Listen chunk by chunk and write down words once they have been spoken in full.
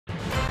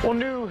Well,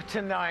 new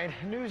tonight,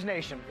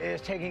 NewsNation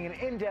is taking an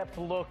in-depth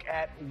look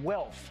at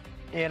wealth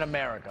in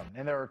America.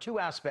 And there are two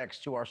aspects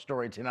to our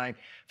story tonight.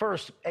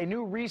 First, a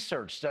new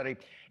research study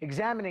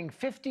examining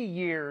 50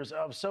 years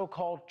of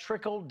so-called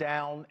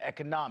trickle-down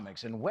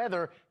economics and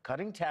whether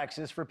cutting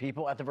taxes for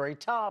people at the very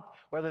top,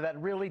 whether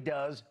that really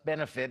does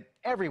benefit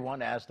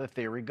everyone as the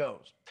theory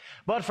goes.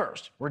 But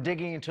first, we're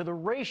digging into the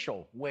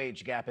racial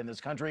wage gap in this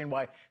country and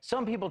why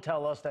some people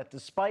tell us that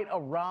despite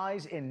a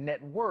rise in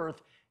net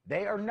worth,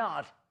 they are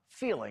not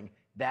feeling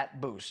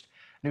that boost.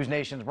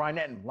 NewsNation's Brian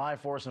Netton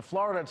live for us in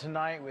Florida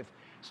tonight with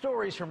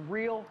stories from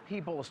real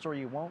people, a story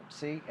you won't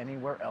see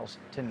anywhere else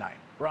tonight.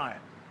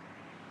 Brian.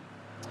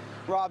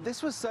 Rob,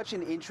 this was such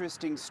an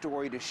interesting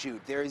story to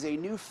shoot. There is a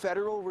new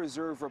Federal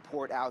Reserve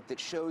report out that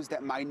shows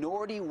that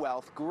minority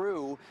wealth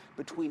grew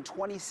between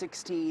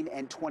 2016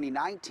 and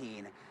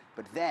 2019,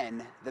 but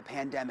then the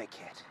pandemic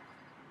hit.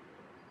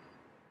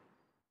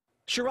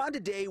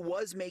 Sharonda Day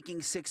was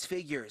making six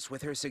figures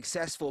with her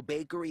successful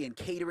bakery and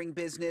catering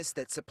business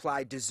that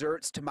supplied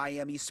desserts to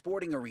Miami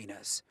sporting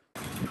arenas.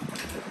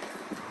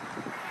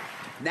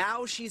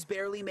 Now she's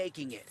barely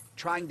making it,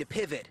 trying to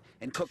pivot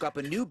and cook up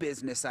a new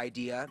business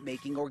idea,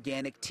 making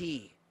organic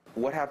tea.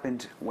 What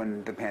happened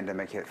when the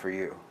pandemic hit for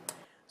you?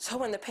 So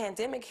when the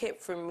pandemic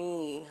hit for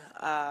me,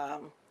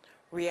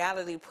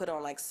 reality put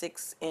on like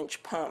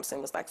 6-inch pumps and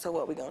was like, so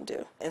what we gonna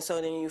do? And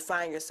so then you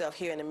find yourself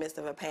here in the midst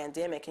of a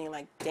pandemic and you're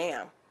like,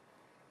 damn.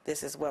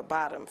 This is what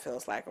bottom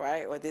feels like,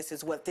 right? Or this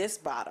is what this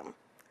bottom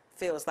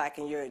feels like,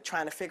 and you're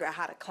trying to figure out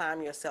how to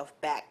climb yourself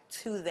back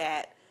to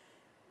that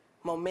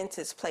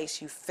momentous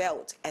place you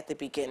felt at the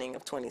beginning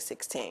of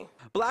 2016.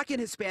 Black and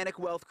Hispanic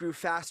wealth grew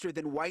faster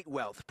than white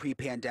wealth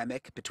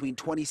pre-pandemic between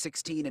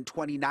 2016 and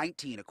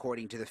 2019,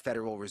 according to the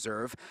Federal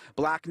Reserve.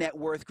 Black net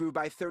worth grew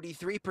by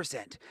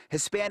 33%,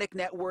 Hispanic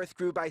net worth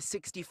grew by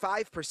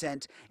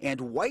 65%,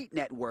 and white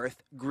net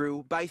worth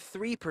grew by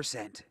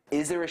 3%.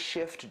 Is there a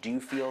shift? Do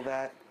you feel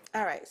that?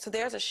 All right, so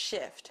there's a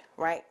shift,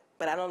 right?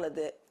 But I don't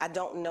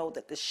know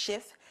that the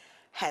shift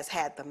has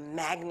had the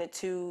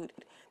magnitude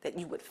that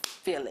you would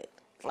feel it,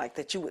 like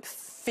that you would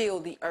feel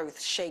the earth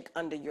shake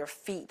under your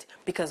feet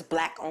because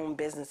Black-owned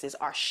businesses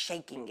are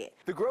shaking it.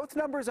 The growth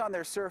numbers on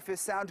their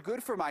surface sound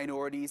good for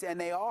minorities, and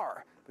they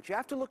are. But you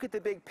have to look at the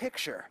big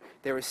picture.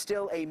 There is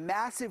still a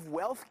massive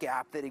wealth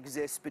gap that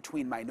exists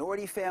between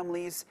minority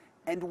families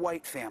and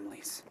white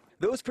families.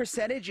 Those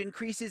percentage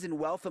increases in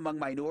wealth among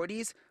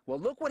minorities, well,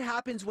 look what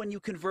happens when you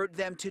convert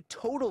them to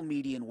total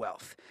median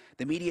wealth.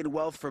 The median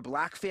wealth for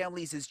Black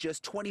families is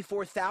just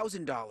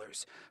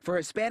 $24,000. For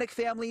Hispanic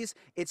families,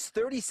 it's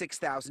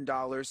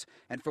 $36,000.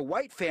 And for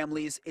white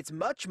families, it's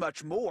much,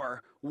 much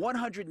more,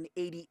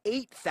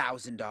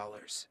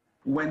 $188,000.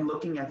 When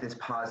looking at this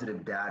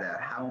positive data,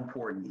 how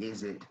important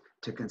is it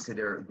to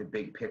consider the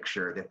big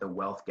picture that the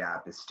wealth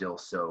gap is still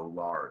so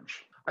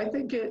large? I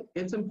think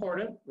it's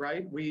important,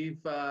 right? We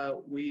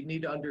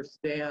need to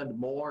understand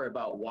more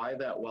about why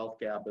that wealth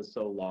gap is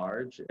so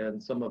large,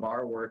 and some of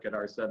our work at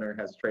our center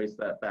has traced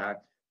that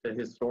back to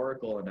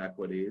historical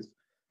inequities.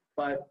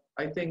 But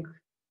I think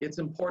it's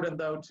important,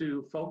 though,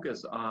 to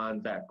focus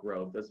on that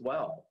growth as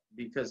well,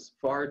 because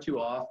far too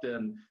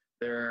often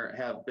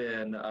there's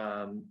been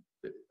a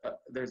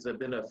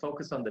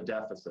focus on the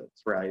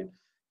deficits, right?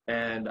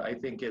 And I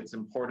think it's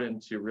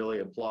important to really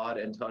applaud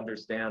and to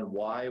understand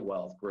why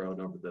wealth grew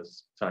over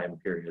this time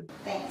period.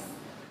 Thanks.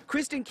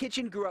 Kristen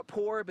Kitchen grew up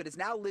poor but is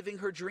now living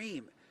her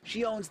dream.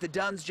 She owns the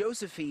Dunn's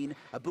Josephine,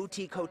 a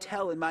boutique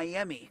hotel in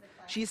Miami.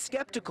 She's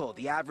skeptical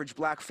the average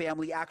Black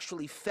family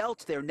actually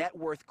felt their net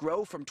worth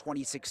grow from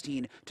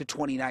 2016 to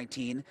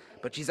 2019,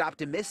 but she's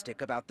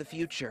optimistic about the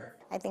future.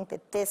 I think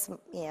that this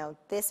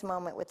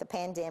moment with the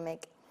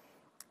pandemic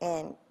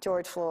and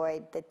George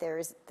Floyd, that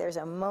there's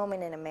a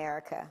moment in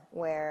America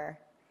where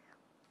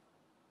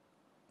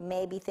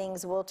maybe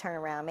things will turn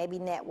around. Maybe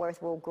net worth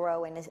will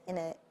grow in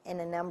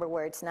a number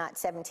where it's not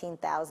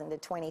 17,000 to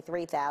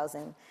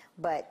 23,000,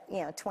 but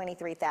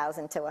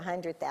 23,000 to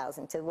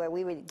 100,000, to where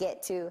we would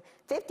get to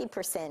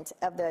 50%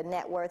 of the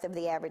net worth of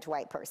the average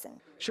white person.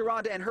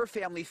 Sharonda and her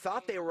family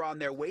thought they were on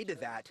their way to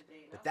that,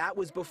 but that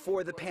was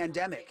before the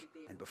pandemic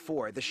and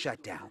before the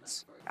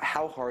shutdowns.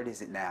 How hard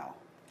is it now?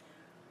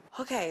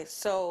 Okay,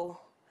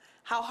 so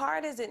how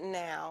hard is it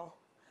now?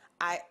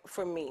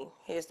 For me,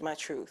 here's my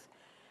truth.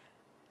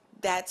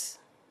 That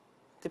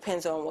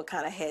depends on what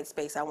kind of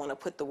headspace I want to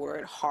put the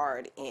word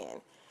hard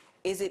in.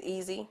 Is it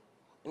easy?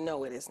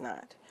 No, it is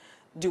not.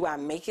 Do I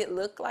make it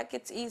look like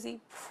it's easy?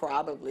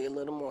 Probably a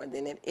little more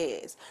than it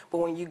is. But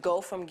when you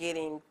go from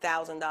getting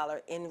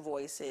 $1,000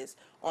 invoices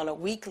on a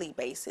weekly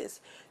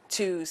basis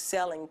to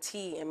selling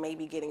tea and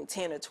maybe getting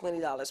 $10 or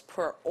 $20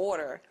 per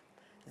order,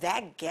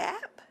 that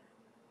gap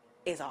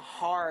is a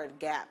hard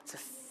gap to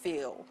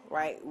fill,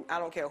 right? I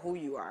don't care who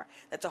you are.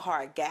 That's a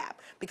hard gap.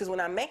 Because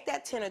when I make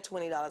that $10 or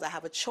 $20, I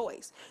have a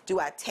choice. Do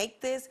I take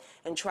this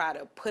and try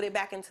to put it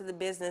back into the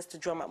business to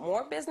drum up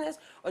more business,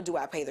 or do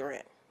I pay the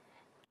rent?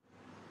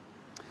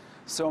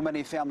 So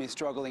many families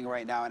struggling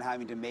right now and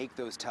having to make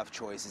those tough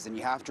choices. And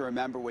you have to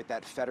remember, with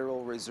that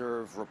Federal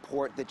Reserve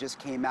report that just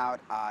came out,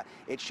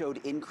 it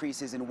showed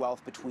increases in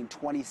wealth between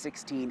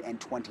 2016 and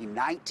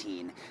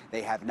 2019.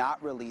 They have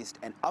not released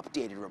an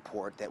updated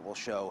report that will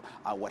show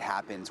what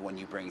happens when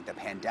you bring the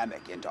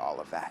pandemic into all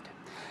of that.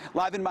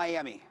 Live in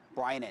Miami,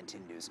 Brian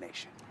Entin,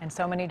 NewsNation. And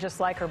so many just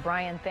like her.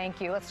 Brian,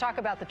 thank you. Let's talk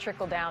about the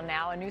trickle down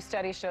now. A new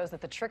study shows that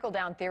the trickle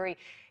down theory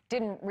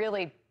didn't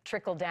really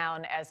trickle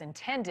down as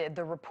intended.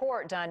 The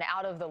report, done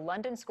out of the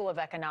London School of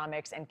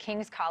Economics and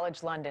King's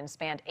College London,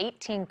 spanned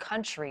 18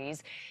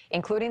 countries,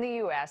 including the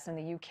U.S. and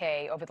the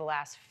U.K., over the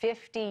last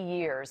 50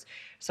 years.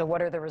 So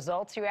what are the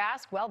results, you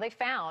ask? Well, they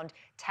found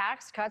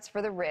tax cuts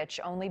for the rich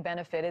only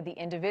benefited the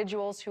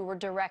individuals who were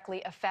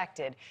directly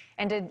affected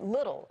and did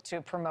little to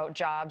promote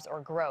jobs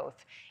or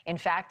growth. In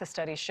fact, the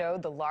study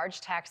showed the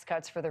large tax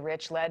cuts for the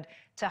rich led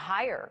to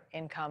higher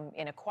income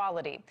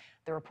inequality.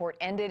 The report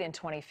ended in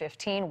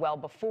 2015, well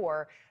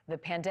before the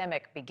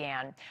pandemic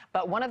began.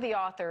 But one of the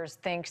authors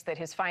thinks that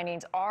his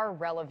findings are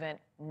relevant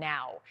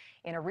now.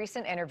 In a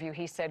recent interview,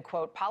 he said,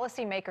 quote,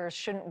 "Policymakers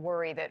shouldn't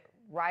worry that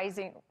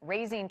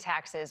raising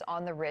taxes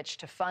on the rich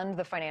to fund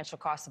the financial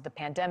costs of the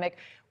pandemic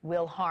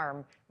will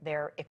harm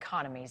their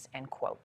economies," end quote.